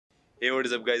Hey, what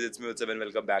is up guys, it's me Utsav and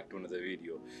welcome back to another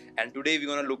video. And today we're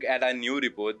gonna look at a new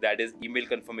report that is email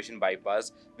confirmation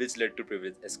bypass which led to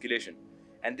privilege escalation.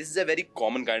 And this is a very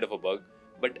common kind of a bug,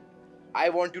 but I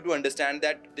want you to understand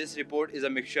that this report is a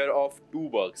mixture of two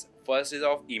bugs. First is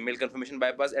of email confirmation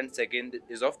bypass and second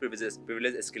is of privilege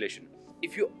escalation.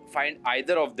 If you find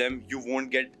either of them, you won't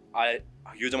get a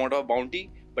huge amount of bounty,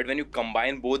 but when you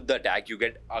combine both the attack, you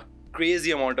get a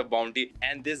crazy amount of bounty,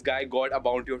 and this guy got a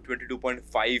bounty of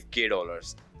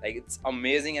 $22.5k. Like, it's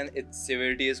amazing, and its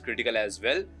severity is critical as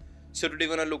well. So today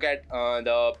we're gonna look at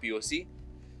the POC.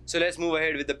 So let's move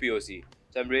ahead with the POC.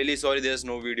 So I'm really sorry there's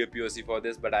no video POC for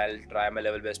this, but I'll try my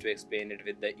level best to explain it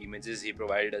with the images he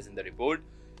provided us in the report.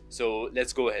 So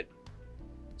let's go ahead.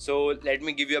 So let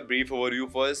me give you a brief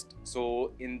overview first.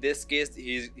 So in this case,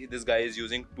 this guy is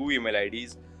using two email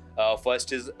IDs.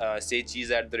 First is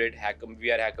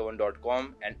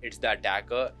saycheese@hackerone.com, and it's the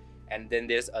attacker. And then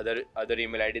there's other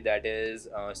email ID that is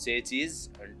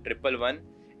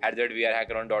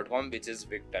saycheese111@wearehackerone.com, which is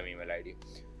victim email ID.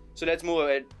 So let's move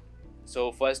ahead.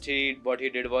 So first what he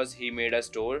did was he made a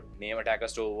store, name attacker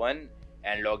store 1,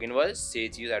 and login was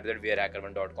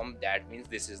saycheese@wearehackerone.com. That means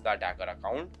this is the attacker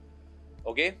account.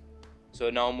 Okay. So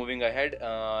now moving ahead,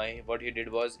 what he did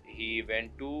was he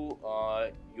went to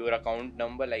your account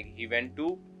number, like he went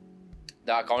to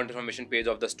the account information page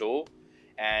of the store,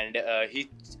 and I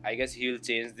guess he'll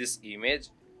change this image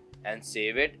and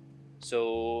save it.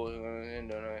 So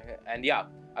and yeah,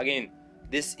 again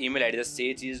this email ID is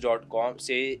saycheese.com,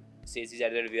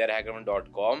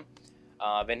 saycheese@wearehackerone.com.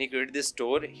 When he created this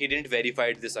store, he didn't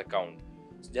verify this account.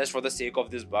 Just for the sake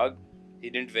of this bug, he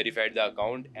didn't verify the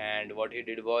account, and what he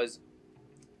did was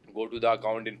go to the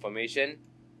account information,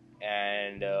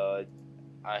 and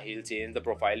he'll change the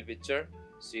profile picture.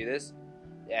 See this,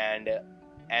 and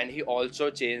he also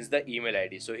changed the email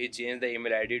ID. So he changed the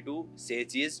email ID to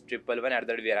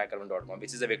saycheese111@wearehackerone.com,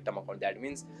 which is a victim account. That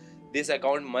means this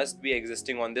account must be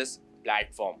existing on this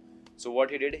platform. So what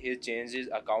he did, he changed his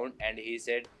account and he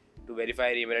said to verify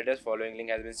your email address, following link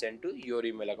has been sent to your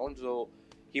email account. So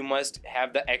he must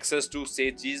have the access to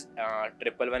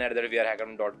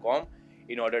saycheese111@wearehackerone.com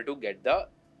in order to get the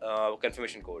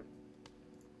confirmation code.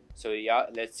 So yeah,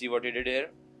 let's see what he did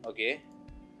here. Okay,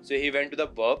 so he went to the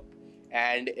burp,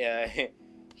 and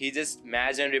he just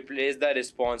matched and replaced the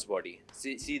response body.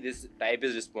 See this type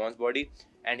is response body,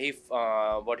 and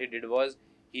what he did was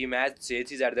he matched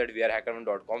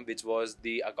saycheese@wearehackerone.com, which was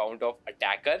the account of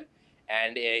attacker,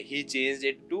 and he changed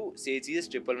it to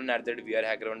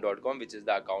saycheese111@wearehackerone.com, which is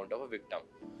the account of a victim.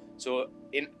 So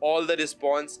in all the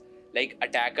response, like,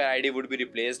 attacker ID would be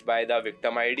replaced by the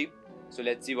victim ID. So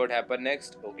let's see what happened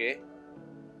next. Okay,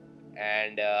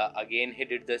 and again he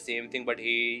did the same thing, but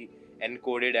he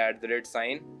encoded @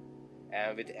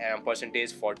 with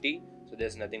 %40. So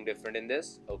there's nothing different in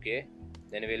this. Okay,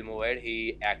 then we'll move ahead.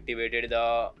 He activated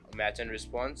the match and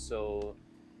response, so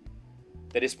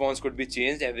the response could be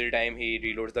changed every time he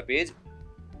reloads the page.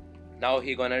 Now what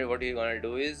he's gonna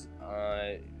do is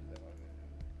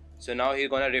so now he's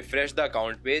gonna refresh the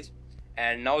account page,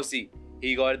 and now see,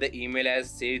 he got the email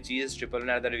as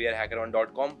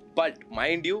saycheese111@wearehackerone.com. But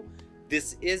mind you,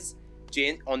 this is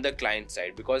changed on the client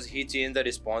side because he changed the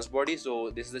response body. So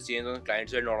this is the change on the client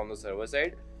side, not on the server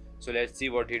side. So let's see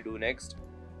what he do next.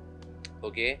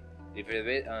 Okay,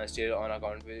 refresh still on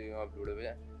account page,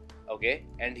 okay,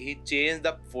 and he changed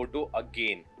the photo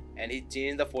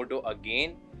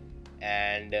again,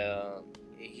 and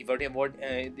what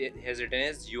has written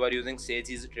is, you are using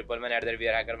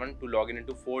saycheese111@wearehackerone to log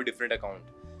into 4 different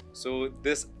accounts. So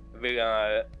this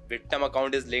victim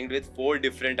account is linked with 4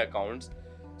 different accounts.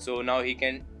 So now he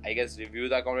can, I guess, review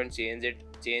the account and change it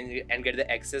and get the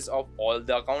access of all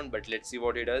the account. But let's see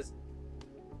what he does.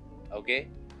 Okay,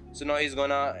 so now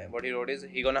what he wrote is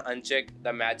he gonna uncheck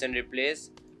the match and replace.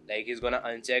 Like, he's gonna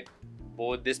uncheck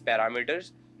both these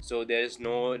parameters, so there's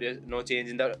no change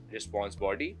in the response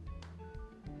body.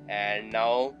 And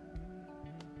now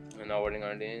what I'm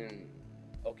gonna do,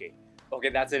 okay,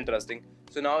 that's interesting.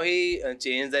 So now he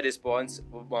changed the response,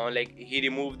 like he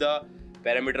removed the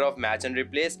parameter of match and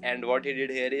replace, and what he did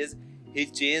here is he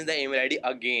changed the email ID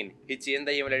again. He changed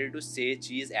the email ID to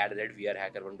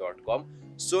saycheese@wearehackerone.com.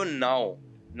 So now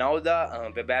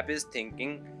the web app is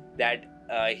thinking that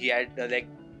he had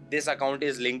this account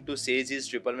is linked to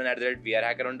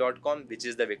saycheese111@wearehackerone.com, which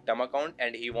is the victim account,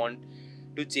 and he want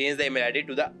to change the email ID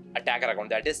to the attacker account,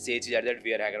 that is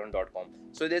saycheese@wearehackerone.com.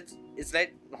 So it's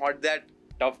like not that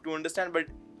tough to understand, but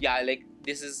yeah, like,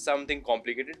 this is something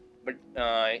complicated, but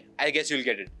I guess you'll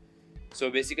get it. So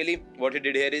basically what he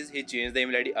did here is he changed the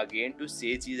email ID again to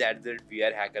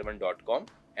saycheese@wearehackerone.com,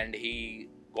 and he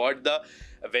got the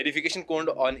verification code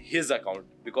on his account,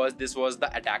 because this was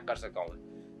the attacker's account.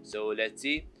 So let's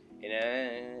see.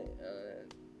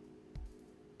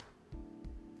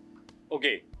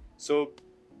 Okay, so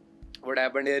what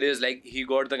happened here is, like, he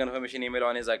got the confirmation email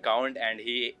on his account and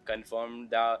he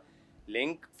confirmed the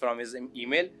link from his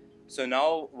email. So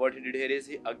now what he did here is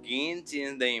he again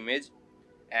changed the image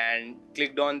and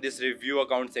clicked on this review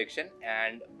account section,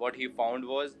 and what he found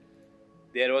was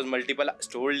there was multiple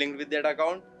store linked with that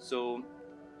account. So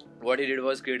what he did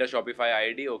was create a Shopify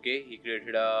ID. Okay, he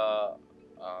created a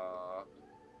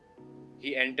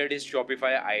he entered his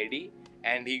Shopify ID,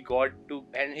 and he got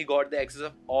the access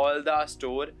of all the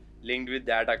store linked with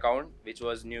that account, which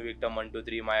was New Victim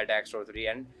 123, My Attack Store 3,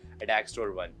 and Attack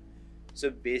Store 1. So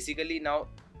basically now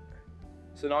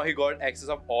he got access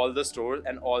of all the stores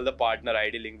and all the partner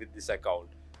ID linked with this account.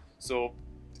 So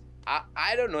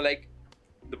I don't know, like,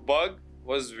 the bug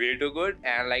was way too good,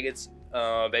 and like it's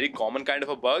a very common kind of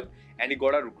a bug, and he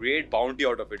got a great bounty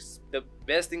out of it. The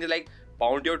best thing is, like,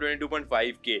 bounty of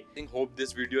 22.5k. I hope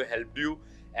this video helped you,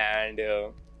 and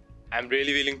I'm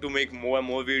really willing to make more and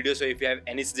more videos. So if you have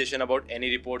any suggestion about any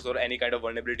reports or any kind of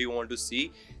vulnerability you want to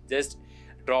see, just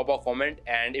drop a comment,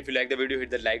 and if you like the video,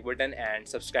 hit the like button, and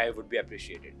subscribe would be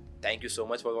appreciated. Thank you so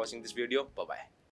much for watching this video. Bye bye.